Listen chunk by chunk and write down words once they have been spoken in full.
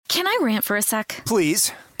Can I rant for a sec?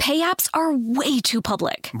 Please. Pay apps are way too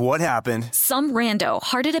public. What happened? Some rando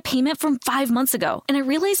hearted a payment from 5 months ago, and I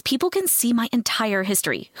realized people can see my entire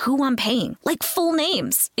history, who I'm paying, like full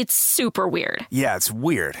names. It's super weird. Yeah, it's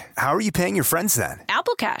weird. How are you paying your friends then?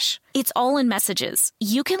 Apple Cash. It's all in messages.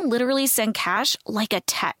 You can literally send cash like a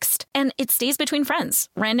text, and it stays between friends.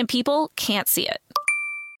 Random people can't see it.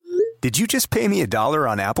 Did you just pay me $1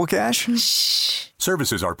 on Apple Cash? Shh.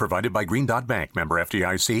 Services are provided by Green Dot Bank, member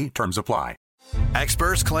FDIC. Terms apply.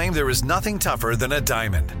 Experts claim there is nothing tougher than a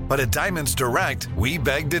diamond. But at Diamonds Direct, we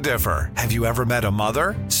beg to differ. Have you ever met a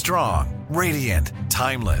mother? Strong, radiant,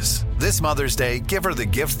 timeless. This Mother's Day, give her the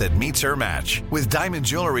gift that meets her match. With diamond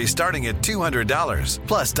jewelry starting at $200.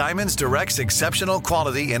 Plus Diamonds Direct's exceptional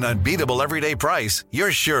quality and unbeatable everyday price,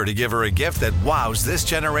 you're sure to give her a gift that wows this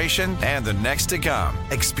generation and the next to come.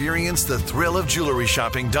 Experience the thrill of jewelry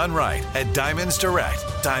shopping done right at Diamonds Direct.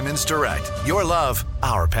 Diamonds Direct. Your love,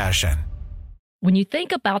 our passion. When you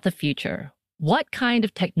think about the future, what kind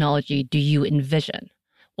of technology do you envision?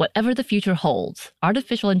 Whatever the future holds,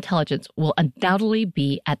 artificial intelligence will undoubtedly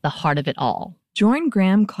be at the heart of it all. Join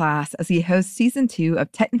Graham Class as he hosts Season 2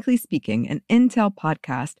 of Technically Speaking, an Intel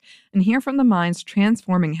podcast, and hear from the minds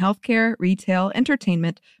transforming healthcare, retail,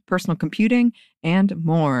 entertainment, personal computing, and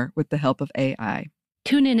more with the help of AI.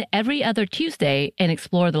 Tune in every other Tuesday and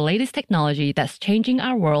explore the latest technology that's changing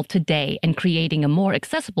our world today and creating a more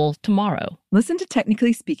accessible tomorrow. Listen to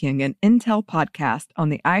Technically Speaking, an Intel podcast on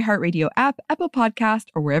the iHeartRadio app, Apple Podcast,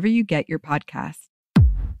 or wherever you get your podcasts.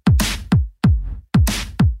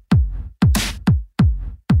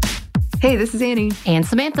 Hey, this is Annie. And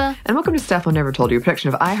Samantha. And welcome to Stuff I Never Told You, a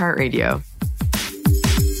production of iHeartRadio.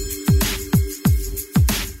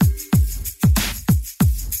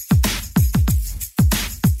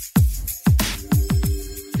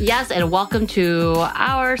 Yes, and welcome to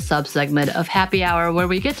our subsegment of Happy Hour, where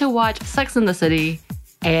we get to watch Sex and the City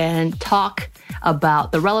and talk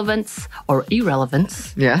about the relevance or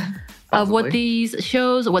irrelevance of what these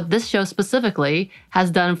shows, what this show specifically has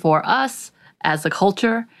done for us as a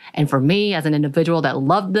culture, and for me as an individual that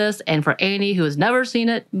loved this, and for Annie, who has never seen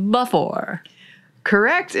it before.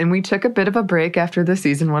 Correct. And we took a bit of a break after the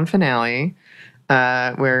season 1 finale,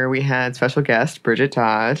 where we had special guest Bridget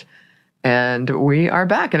Todd. And we are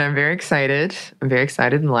back, and I'm very excited. I'm very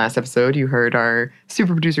excited. In the last episode, you heard our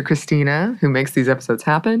super producer, Christina, who makes these episodes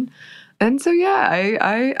happen. And so,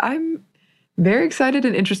 yeah, I'm very excited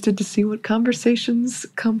and interested to see what conversations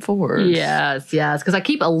come forward. Yes, because I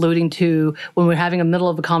keep alluding to when we're having a middle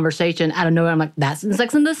of a conversation, out of nowhere, I'm like, that's in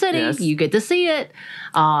Sex and the City. Yes. You get to see it.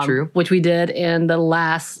 True. Which we did in the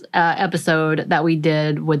last episode that we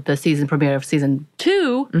did with the season premiere of season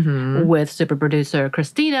 2 with super producer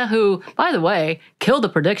Christina, who, by the way, killed the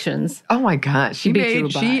predictions. Oh my gosh. She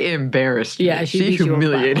embarrassed me. Yeah, she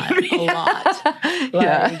humiliated me. A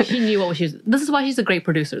lot. She knew what she was. This is why she's a great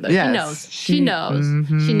producer, though. Yes, she knows. She knows.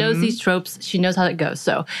 Mm-hmm. She knows these tropes. She knows how it goes.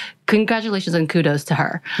 So congratulations and kudos to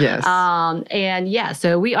her. Yes. And yeah,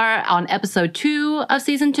 so we are on episode 2 of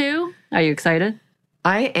season 2. Are you excited?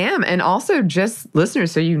 I am. And also, just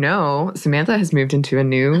listeners, so you know, Samantha has moved into a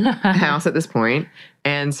new house at this point.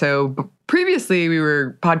 And so previously we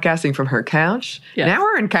were podcasting from her couch. Yes. Now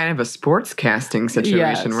we're in kind of a sports casting situation.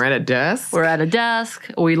 Yes. We're at a desk. We're at a desk.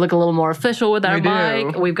 We look a little more official with our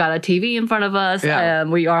mic. We've got a TV in front of us. Yeah.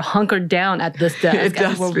 We are hunkered down at this desk. It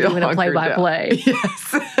does we're feel doing a play-by-play.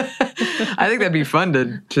 Yes. I think that'd be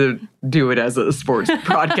fun to do it as a sports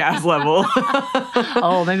broadcast level.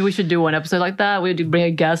 Oh, maybe we should do one episode like that. We bring a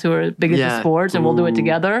guest who are big into sports, and we'll do it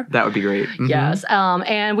together. That would be great. Mm-hmm. Yes.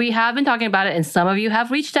 And we have been talking about it, and some of you have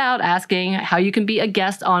reached out asking how you can be a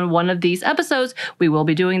guest on one of these episodes. We will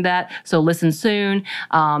be doing that, so listen soon,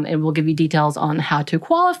 and we'll give you details on how to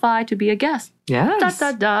qualify to be a guest. Yes.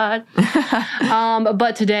 But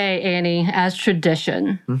today, Annie, as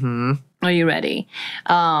tradition, are you ready?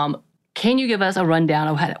 Can you give us a rundown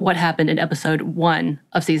of what happened in episode 1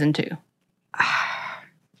 of season 2?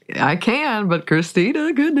 I can, but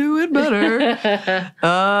Christina could do it better.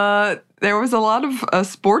 There was a lot of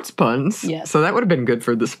sports puns. Yes. So that would have been good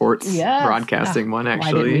for the sports broadcasting one,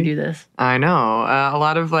 actually. Why didn't we do this? I know. A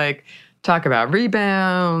lot of talk about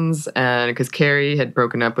rebounds, and because Carrie had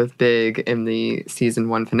broken up with Big in the season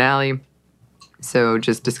 1 finale. So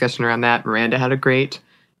just discussion around that. Miranda had a great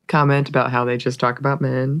comment about how they just talk about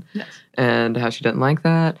men and how she doesn't like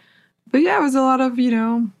that. But yeah, it was a lot of,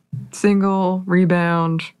 single,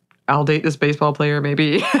 rebound, I'll date this baseball player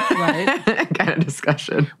maybe Right. kind of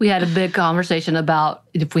discussion. We had a big conversation about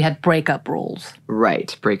if we had breakup rules.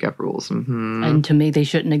 Right, breakup rules. Mm-hmm. And to me, they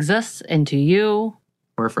shouldn't exist. And to you,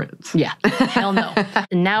 we're friends. Yeah, hell no.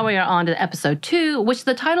 And now we are on to episode 2, which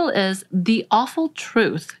the title is The Awful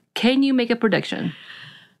Truth. Can you make a prediction?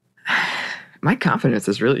 My confidence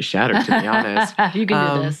is really shattered, to be honest. You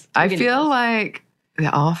can do this. I feel like the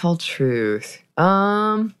awful truth.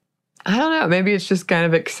 I don't know. Maybe it's just kind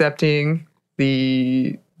of accepting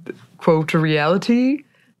the quote reality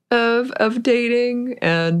of dating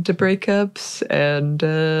and breakups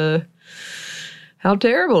and how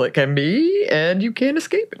terrible it can be, and you can't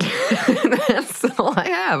escape it. That's all I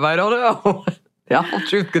have. I don't know. The awful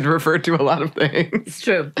truth could refer to a lot of things. It's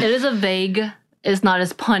true. It is a vague, it's not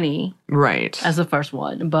as punny Right. as the first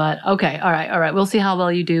one. But okay, all right. We'll see how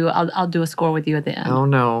well you do. I'll do a score with you at the end. Oh,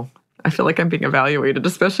 no. I feel like I'm being evaluated,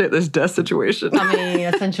 especially at this death situation. I mean,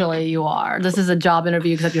 essentially you are. This is a job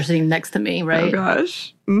interview except you're sitting next to me, right? Oh,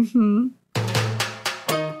 gosh. Mm-hmm.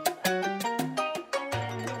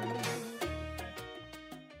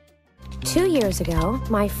 Two years ago,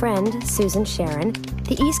 my friend, Susan Sharon,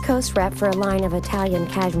 the East Coast rep for a line of Italian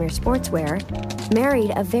cashmere sportswear,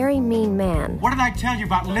 married a very mean man. What did I tell you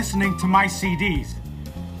about listening to my CDs?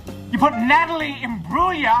 You put Natalie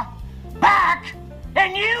Imbruglia back,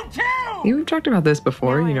 and you too! We've talked about this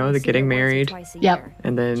before, the getting married. Yep.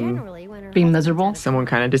 And then Being miserable. someone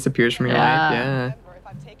kind of disappears from your life. Yeah.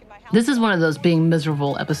 This is one of those being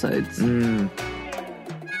miserable episodes.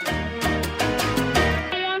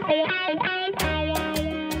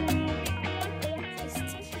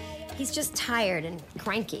 He's just tired and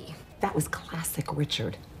cranky. That was classic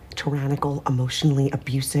Richard. Tyrannical, emotionally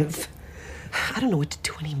abusive. I don't know what to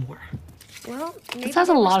do anymore. Well, This has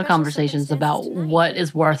a lot of conversations about what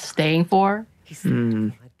is worth staying for.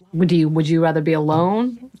 Would you rather be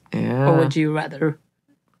alone Yeah. or would you rather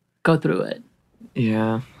go through it?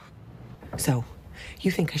 Yeah. So, you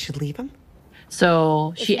think I should leave him?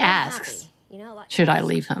 So she asks, should I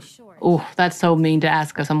leave him? Oh, that's so mean to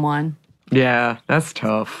ask of someone. Yeah, that's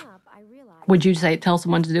tough. Would you tell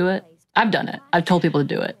someone to do it? I've done it. I've told people to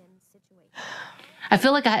do it. I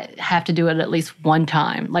feel like I have to do it at least one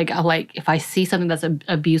time. Like if I see something that's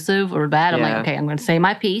abusive or bad, I'm like, okay, I'm going to say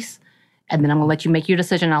my piece, and then I'm going to let you make your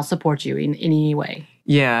decision. And I'll support you in any way.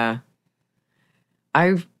 Yeah.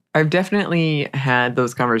 I've definitely had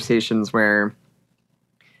those conversations where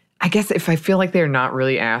I guess if I feel like they're not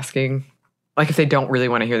really asking, like if they don't really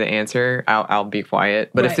want to hear the answer, I'll be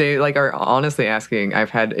quiet. But if they are honestly asking, I've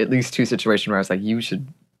had at least 2 situations where I was like, you should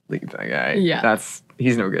leave that guy. Yeah.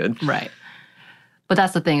 He's no good. Right. But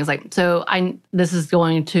that's the thing is this is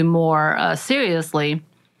going to more seriously,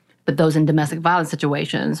 but those in domestic violence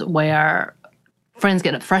situations where friends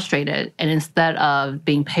get frustrated and instead of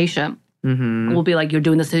being patient, we'll be like, you're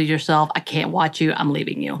doing this to yourself. I can't watch you. I'm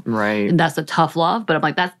leaving you. Right. And that's a tough love. But I'm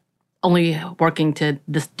like, that's only working to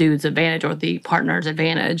this dude's advantage or the partner's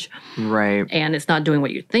advantage. Right. And it's not doing what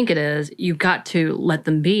you think it is. You've got to let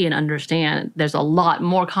them be and understand there's a lot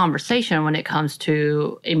more conversation when it comes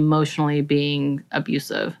to emotionally being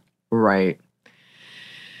abusive. Right.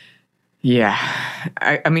 Yeah.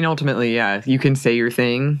 I mean, ultimately, yeah, you can say your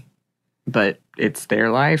thing, but it's their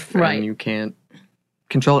life and you can't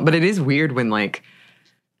control it. But it is weird when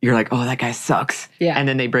you're like, oh, that guy sucks. Yeah. And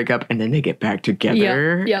then they break up and then they get back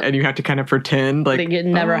together. Yep. And you have to kind of pretend like it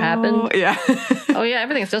never happened. Yeah. Oh, yeah,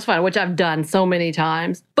 everything's just fine, which I've done so many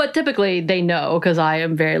times. But typically they know because I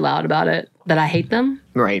am very loud about it that I hate them.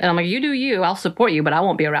 Right. And I'm like, you do you. I'll support you, but I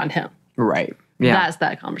won't be around him. Right. Yeah. That's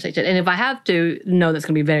that conversation. And if I have to, know that's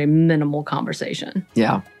going to be very minimal conversation.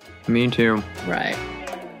 Yeah. Me too. Right.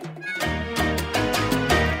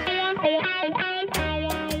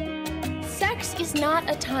 Sex is not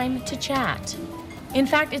a time to chat. In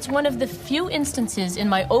fact, it's one of the few instances in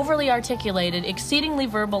my overly articulated, exceedingly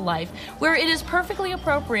verbal life where it is perfectly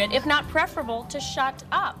appropriate, if not preferable, to shut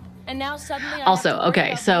up. And now suddenly Also,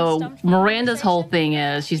 okay, so Miranda's whole thing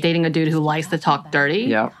is she's dating a dude who likes to talk dirty.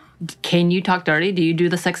 Yeah. Can you talk dirty? Do you do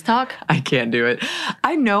the sex talk? I can't do it.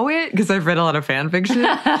 I know it because I've read a lot of fan fiction,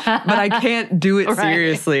 but I can't do it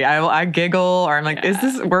seriously. I giggle or I'm like, is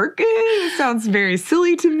this working? It sounds very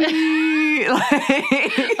silly to me.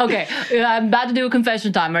 Okay, I'm about to do a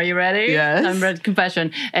confession time. Are you ready? Yes. I'm ready to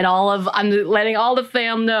confession. And I'm letting all the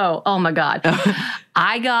fam know. Oh my God.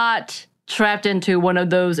 I got trapped into one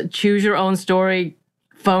of those choose your own story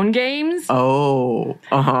phone games. Oh,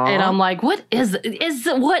 And I'm like, what is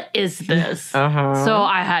this? So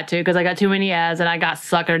I had to, because I got too many ads and I got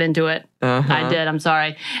suckered into it. I did. I'm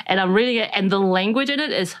sorry. And I'm reading it, and the language in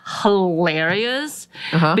it is hilarious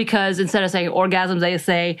because instead of saying orgasms, they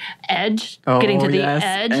say edge, getting to the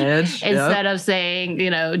edge. Instead of saying,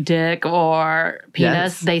 dick or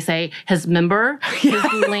penis, they say his member, his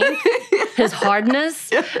length, his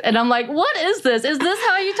hardness. And I'm like, what is this? Is this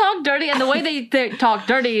how you talk dirty? And the way they talk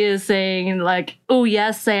dirty is saying like, oh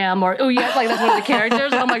yes, Sam, or oh yes, like that's one of the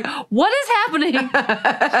characters. And I'm like, what is happening?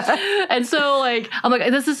 And so like, I'm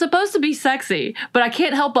like, this is supposed to be sexy, but I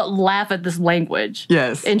can't help but laugh at this language.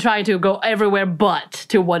 Yes. And trying to go everywhere but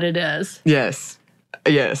to what it is. Yes.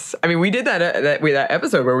 Yes. I mean, we did that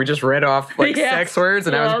episode where we just read off like sex words,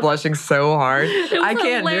 and I was blushing so hard. I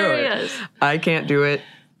can't hilarious. do it. I can't do it.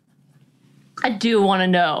 I do want to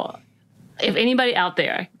know if anybody out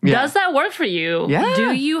there, does that work for you? Yeah.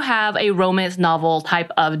 Do you have a romance novel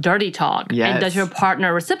type of dirty talk? Yes. And does your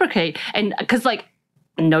partner reciprocate? And because like,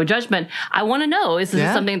 no judgment. I want to know, is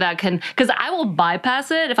this something that can, because I will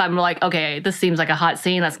bypass it if I'm like, okay, this seems like a hot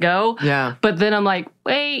scene, let's go. Yeah. But then I'm like,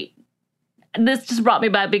 wait, this just brought me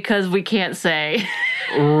back because we can't say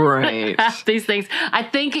half these things. I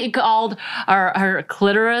think it called her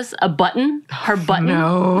clitoris a button. Her button.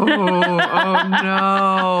 No. Oh,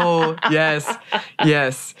 no. Yes.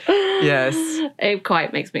 It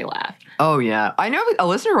quite makes me laugh. Oh, yeah. I know a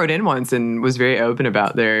listener wrote in once and was very open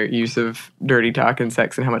about their use of dirty talk and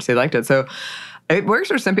sex and how much they liked it. So it works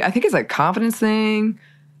for some people. I think it's a confidence thing,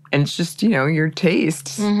 and it's just, your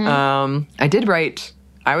taste.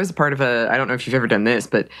 I was a part of I don't know if you've ever done this,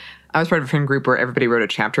 but I was part of a friend group where everybody wrote a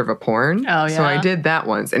chapter of a porn. Oh, yeah. So I did that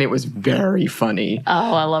once, and it was very funny.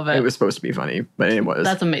 Oh, I love it. It was supposed to be funny, but it was.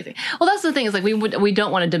 That's amazing. Well, that's the thing is like we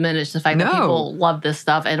don't want to diminish the fact that people love this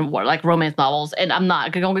stuff and like romance novels. And I'm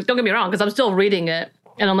not, don't get me wrong, because I'm still reading it.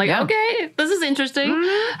 And I'm like, okay, this is interesting.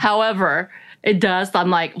 However, it does.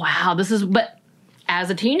 I'm like, wow, this is, but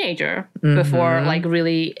as a teenager, before like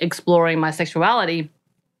really exploring my sexuality,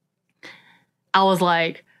 I was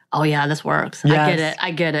like, oh yeah, this works. Yes.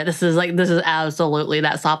 I get it. This is absolutely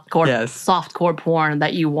that softcore porn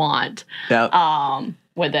that you want. Yep.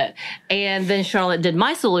 With it. And then Charlotte did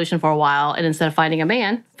my solution for a while, and instead of finding a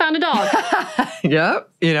man, found a dog. Yep.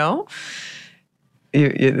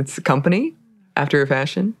 It's company after a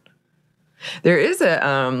fashion. There is there's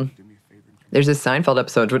a Seinfeld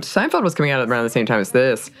episode, which Seinfeld was coming out around the same time as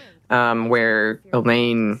this, where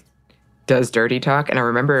Elaine does dirty talk. And I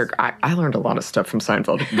remember I learned a lot of stuff from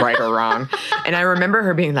Seinfeld, right or wrong. And I remember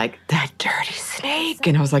her being like, that dirty snake.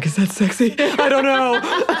 And I was like, is that sexy? I don't know.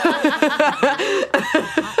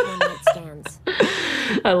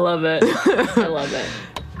 I love it. I love it.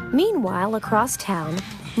 Meanwhile, across town,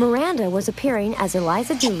 Miranda was appearing as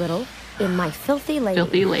Eliza Doolittle in My Filthy Lady.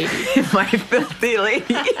 Filthy Lady. My Filthy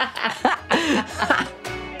Lady.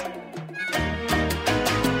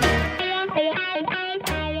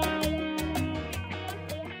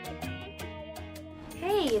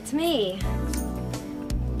 It's me,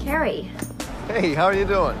 Carrie. Hey, how are you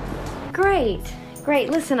doing? Great.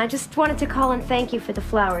 Listen, I just wanted to call and thank you for the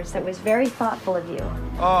flowers. That was very thoughtful of you.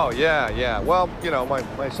 Oh, yeah. Well,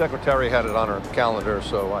 my secretary had it on her calendar,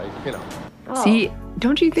 so Oh. See,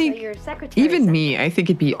 don't you think, so your secretary even me, I think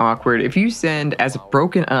it'd be awkward if you send, as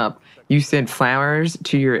broken up, you send flowers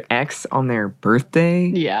to your ex on their birthday?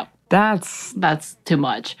 Yeah. That's too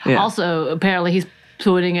much. Yeah. Also, apparently he's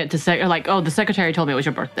putting it to the secretary told me it was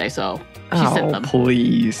your birthday, so she sent them.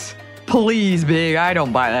 Please, big, I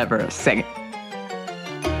don't buy that for a second.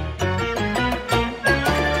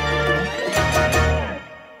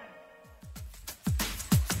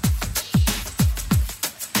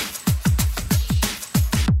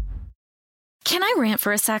 Can I rant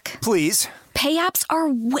for a sec? Please. Pay apps are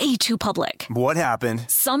way too public. What happened?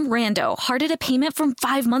 Some rando hearted a payment from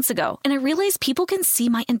 5 months ago, and I realized people can see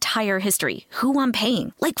my entire history, who I'm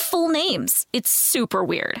paying, like full names. It's super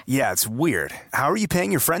weird. Yeah, it's weird. How are you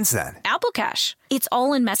paying your friends then? Apple Cash. It's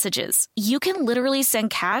all in messages. You can literally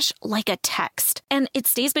send cash like a text, and it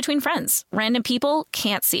stays between friends. Random people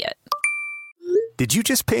can't see it. Did you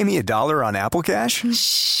just pay me $1 on Apple Cash?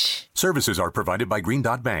 Shh. Services are provided by Green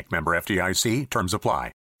Dot Bank. Member FDIC. Terms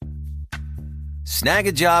apply. Snag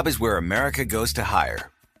a Job is where America goes to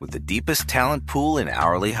hire, with the deepest talent pool in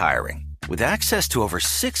hourly hiring. With access to over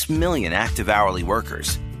 6 million active hourly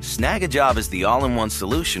workers, Snag a Job is the all-in-one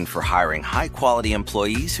solution for hiring high-quality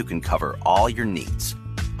employees who can cover all your needs.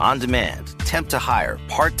 On demand, temp to hire,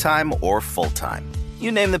 part-time or full-time.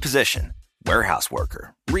 You name the position, Warehouse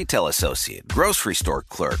worker, retail associate, grocery store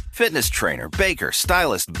clerk, fitness trainer, baker,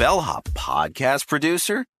 stylist, bellhop, podcast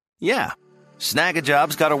producer? Yeah,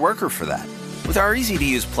 Snag-a-Job's got a worker for that. With our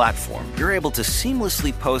easy-to-use platform, you're able to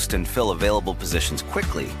seamlessly post and fill available positions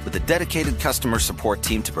quickly with a dedicated customer support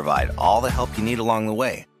team to provide all the help you need along the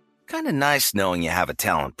way. Kind of nice knowing you have a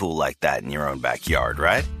talent pool like that in your own backyard,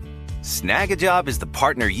 right? Snag-a-Job is the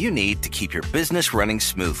partner you need to keep your business running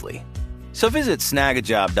smoothly. So visit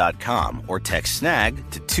snagajob.com or text snag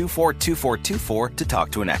to 242424 to talk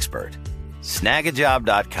to an expert.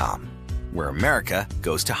 Snagajob.com, where America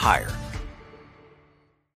goes to hire.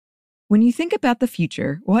 When you think about the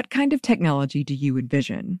future, what kind of technology do you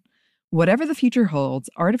envision? Whatever the future holds,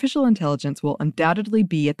 artificial intelligence will undoubtedly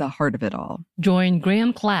be at the heart of it all. Join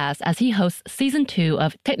Graham Class as he hosts Season 2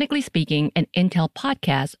 of Technically Speaking, an Intel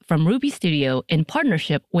podcast from Ruby Studio in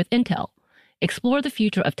partnership with Intel. Explore the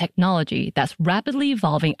future of technology that's rapidly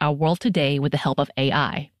evolving our world today with the help of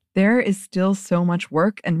AI. There is still so much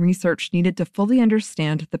work and research needed to fully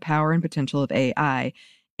understand the power and potential of AI,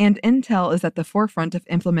 and Intel is at the forefront of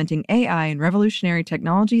implementing AI and revolutionary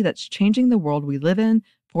technology that's changing the world we live in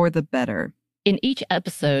for the better. In each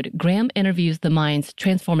episode, Graham interviews the minds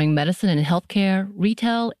transforming medicine and healthcare,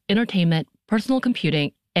 retail, entertainment, personal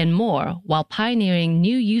computing, and more while pioneering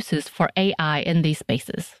new uses for AI in these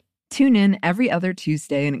spaces. Tune in every other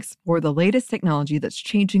Tuesday and explore the latest technology that's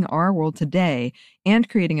changing our world today and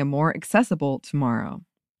creating a more accessible tomorrow.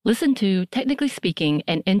 Listen to Technically Speaking,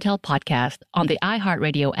 an Intel podcast on the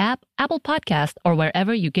iHeartRadio app, Apple Podcasts, or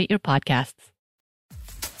wherever you get your podcasts.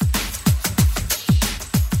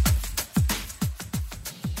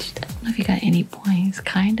 I don't know if you got any points,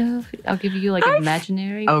 kind of. I'll give you like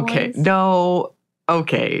imaginary points. Okay, no,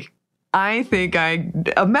 okay. I think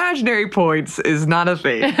imaginary points is not a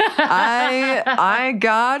thing. I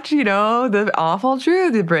got, the awful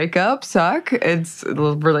truth. The breakups suck.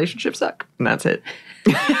 Relationships suck. And that's it.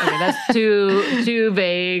 Okay, that's too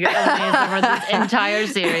vague of an answer for this entire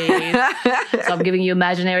series. So I'm giving you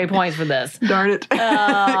imaginary points for this. Darn it.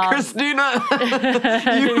 Christina,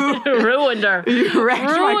 you ruined her. You wrecked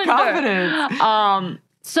my confidence.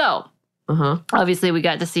 So, obviously we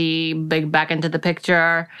got to see Big back into the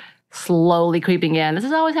picture, slowly creeping in. This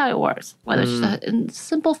is always how it works. Whether it's just a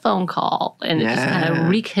simple phone call and it just kind of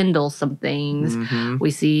rekindles some things. We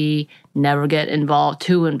see never get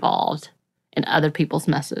too involved in other people's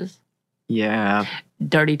messes. Yeah.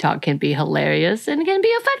 Dirty talk can be hilarious and it can be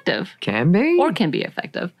effective. Can be. Or can be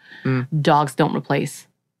effective. Dogs don't replace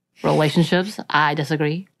relationships. I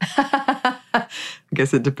disagree. I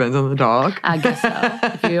guess it depends on the dog. I guess so.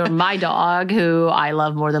 If you're my dog, who I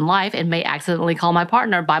love more than life, and may accidentally call my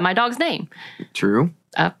partner by my dog's name. True.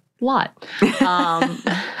 A lot.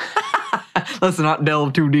 Let's not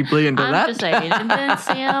delve too deeply into that. I'm just saying. And then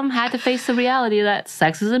Sam had to face the reality that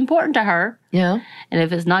sex is important to her. Yeah. And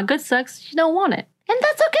if it's not good sex, she don't want it. And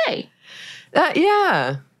that's okay.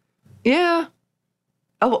 Yeah. Yeah.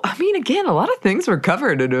 Oh, I mean, again, a lot of things were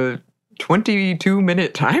covered in a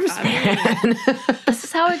 22-minute time span. This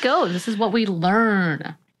is how it goes. This is what we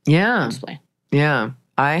learn. Yeah. Yeah.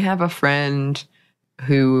 I have a friend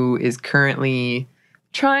who is currently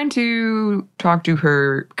trying to talk to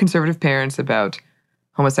her conservative parents about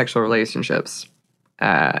homosexual relationships.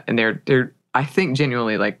 And they're I think,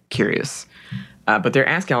 genuinely, curious. But they're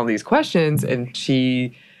asking all these questions, and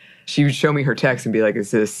she would show me her text and be like,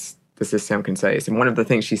 does this sound concise? And one of the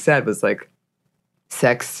things she said was,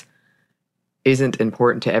 sex isn't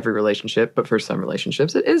important to every relationship, but for some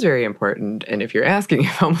relationships it is very important. And if you're asking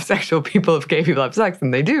if homosexual people, if gay people have sex,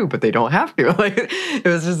 then they do, but they don't have to. It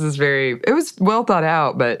was just it was well thought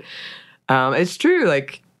out, but it's true.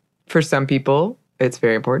 For some people, it's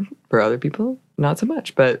very important. For other people, not so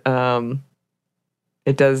much. But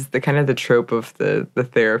it does the kind of the trope of the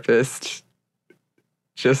therapist.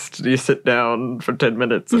 Just you sit down for 10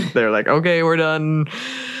 minutes and they're like, okay, we're done.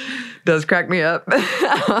 Does crack me up.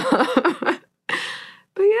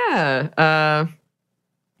 But yeah.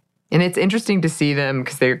 And it's interesting to see them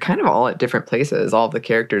because they're kind of all at different places. All of the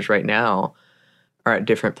characters right now are at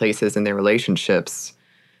different places in their relationships.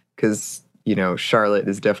 Because, Charlotte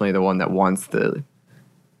is definitely the one that wants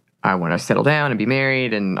I want to settle down and be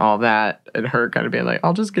married and all that. And her kind of being like,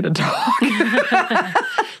 I'll just get a dog.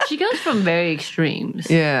 She goes from very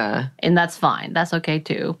extremes. Yeah. And that's fine. That's okay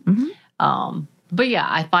too. Mm-hmm. But yeah,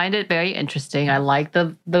 I find it very interesting. I like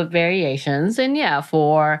the variations. And yeah,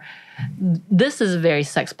 this is very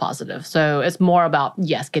sex positive. So it's more about,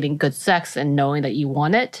 yes, getting good sex and knowing that you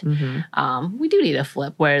want it. Mm-hmm. We do need a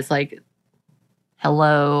flip where it's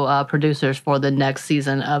hello, producers, for the next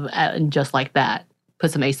season of Just Like That.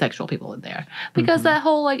 put some asexual people in there. Because that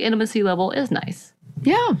whole, like, intimacy level is nice.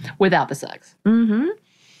 Yeah. Without the sex. Mm-hmm.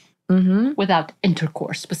 Mm-hmm. Without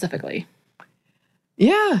intercourse, specifically.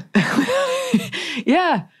 Yeah.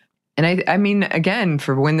 Yeah. And I mean, again,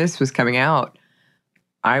 for when this was coming out,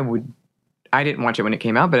 I didn't watch it when it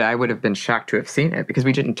came out, but I would have been shocked to have seen it because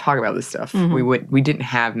we didn't talk about this stuff. We didn't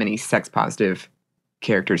have many sex positive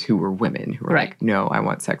characters who were women who were like, no, I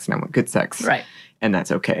want sex and I want good sex. Right. And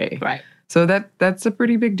that's okay. Right. So that's a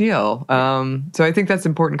pretty big deal. So I think that's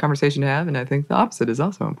an important conversation to have. And I think the opposite is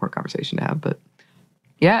also an important conversation to have. But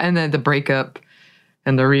yeah, and then the breakup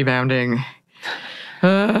and the rebounding.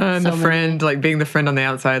 And the friend, like being the friend on the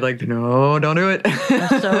outside, like, no, don't do it.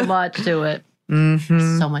 There's so much to it.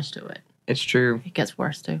 There's so much to it. It's true. It gets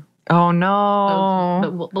worse too. Oh,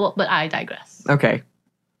 no. But I digress. Okay.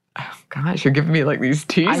 Oh, gosh, you're giving me like these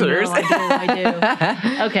teasers. I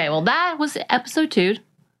do. Okay, well, that was episode 2.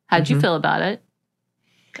 How did you feel about it?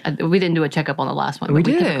 We didn't do a checkup on the last one. We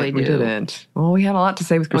typically do. We didn't. Well, we had a lot to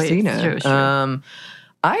say with Christina. It's true.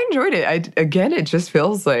 I enjoyed it. Again, it just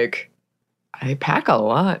feels like I pack a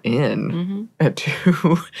lot in at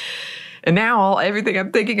 2. And now everything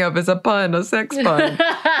I'm thinking of is a pun, a sex pun.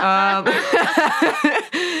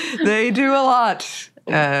 They do a lot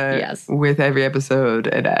with every episode.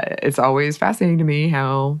 And it's always fascinating to me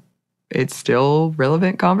how it's still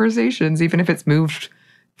relevant conversations, even if it's moved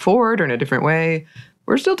forward or in a different way.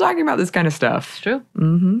 We're still talking about this kind of stuff. It's true.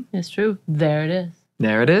 It's true. There it is.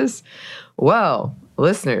 There it is. Well,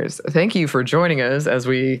 listeners, thank you for joining us as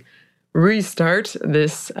we restart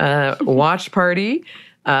this watch party.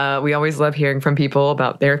 We always love hearing from people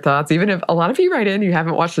about their thoughts. Even if a lot of you write in, you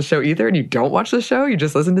haven't watched the show either, and you don't watch the show, you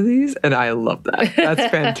just listen to these, and I love that.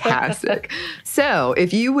 That's fantastic. So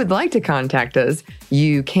if you would like to contact us,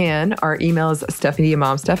 you can. Our email is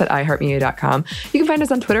stuffmediamomstuff@iheartmedia.com. You can find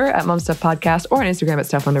us on Twitter at momstuffpodcast or on Instagram at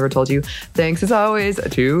stuffmonevertoldyou. Thanks as always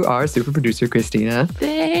to our super producer, Christina.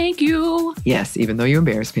 Thank you. Yes, even though you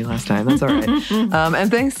embarrassed me last time, that's all right.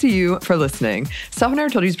 And thanks to you for listening. Stuff I Never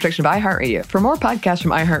Told You is a production of iHeartRadio. For more podcasts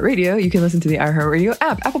from iHeartRadio, you can listen to the iHeartRadio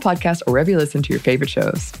app, Apple Podcasts, or wherever you listen to your favorite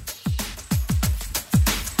shows.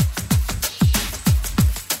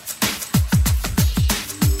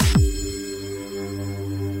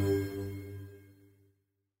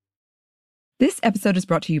 This episode is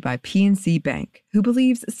brought to you by PNC Bank, who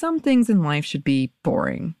believes some things in life should be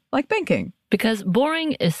boring, like banking. Because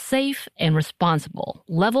boring is safe and responsible,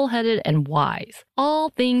 level-headed and wise. All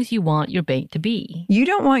things you want your bank to be. You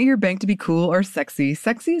don't want your bank to be cool or sexy.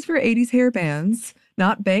 Sexy is for 80s hair bands,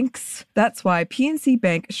 not banks. That's why PNC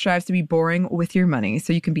Bank strives to be boring with your money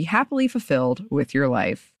so you can be happily fulfilled with your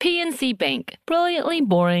life. PNC Bank, brilliantly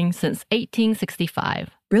boring since 1865.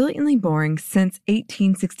 Brilliantly Boring Since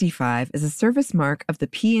 1865 is a service mark of the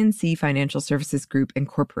PNC Financial Services Group,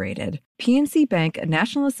 Incorporated. PNC Bank, a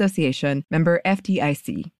National Association, member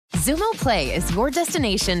FDIC. Xumo Play is your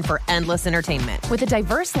destination for endless entertainment. With a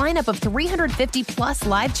diverse lineup of 350 plus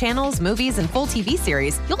live channels, movies, and full TV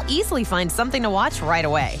series, you'll easily find something to watch right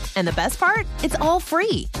away. And the best part? It's all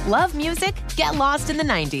free. Love music? Get lost in the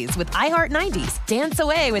 90s with iHeart 90s. Dance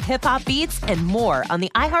away with hip-hop beats and more on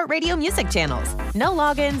the iHeartRadio music channels. No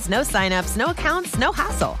logins, no signups, no accounts, no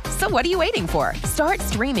hassle. So what are you waiting for? Start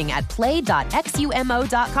streaming at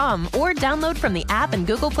play.xumo.com or download from the app and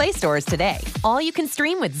Google Play stores today. All you can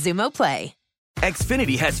stream with Xumo Play.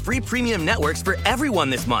 Xfinity has free premium networks for everyone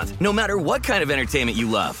this month, no matter what kind of entertainment you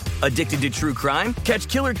love. Addicted to true crime? Catch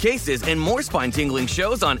killer cases and more spine-tingling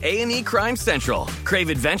shows on A&E Crime Central. Crave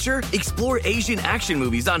adventure? Explore Asian action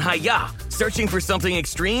movies on Hi-YAH. Searching for something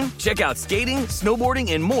extreme? Check out skating,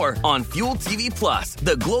 snowboarding, and more on Fuel TV Plus,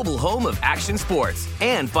 the global home of action sports.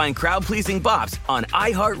 And find crowd-pleasing bops on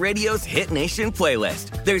iHeartRadio's Hit Nation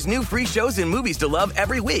playlist. There's new free shows and movies to love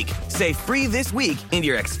every week. Say free this week in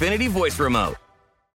your Xfinity voice remote.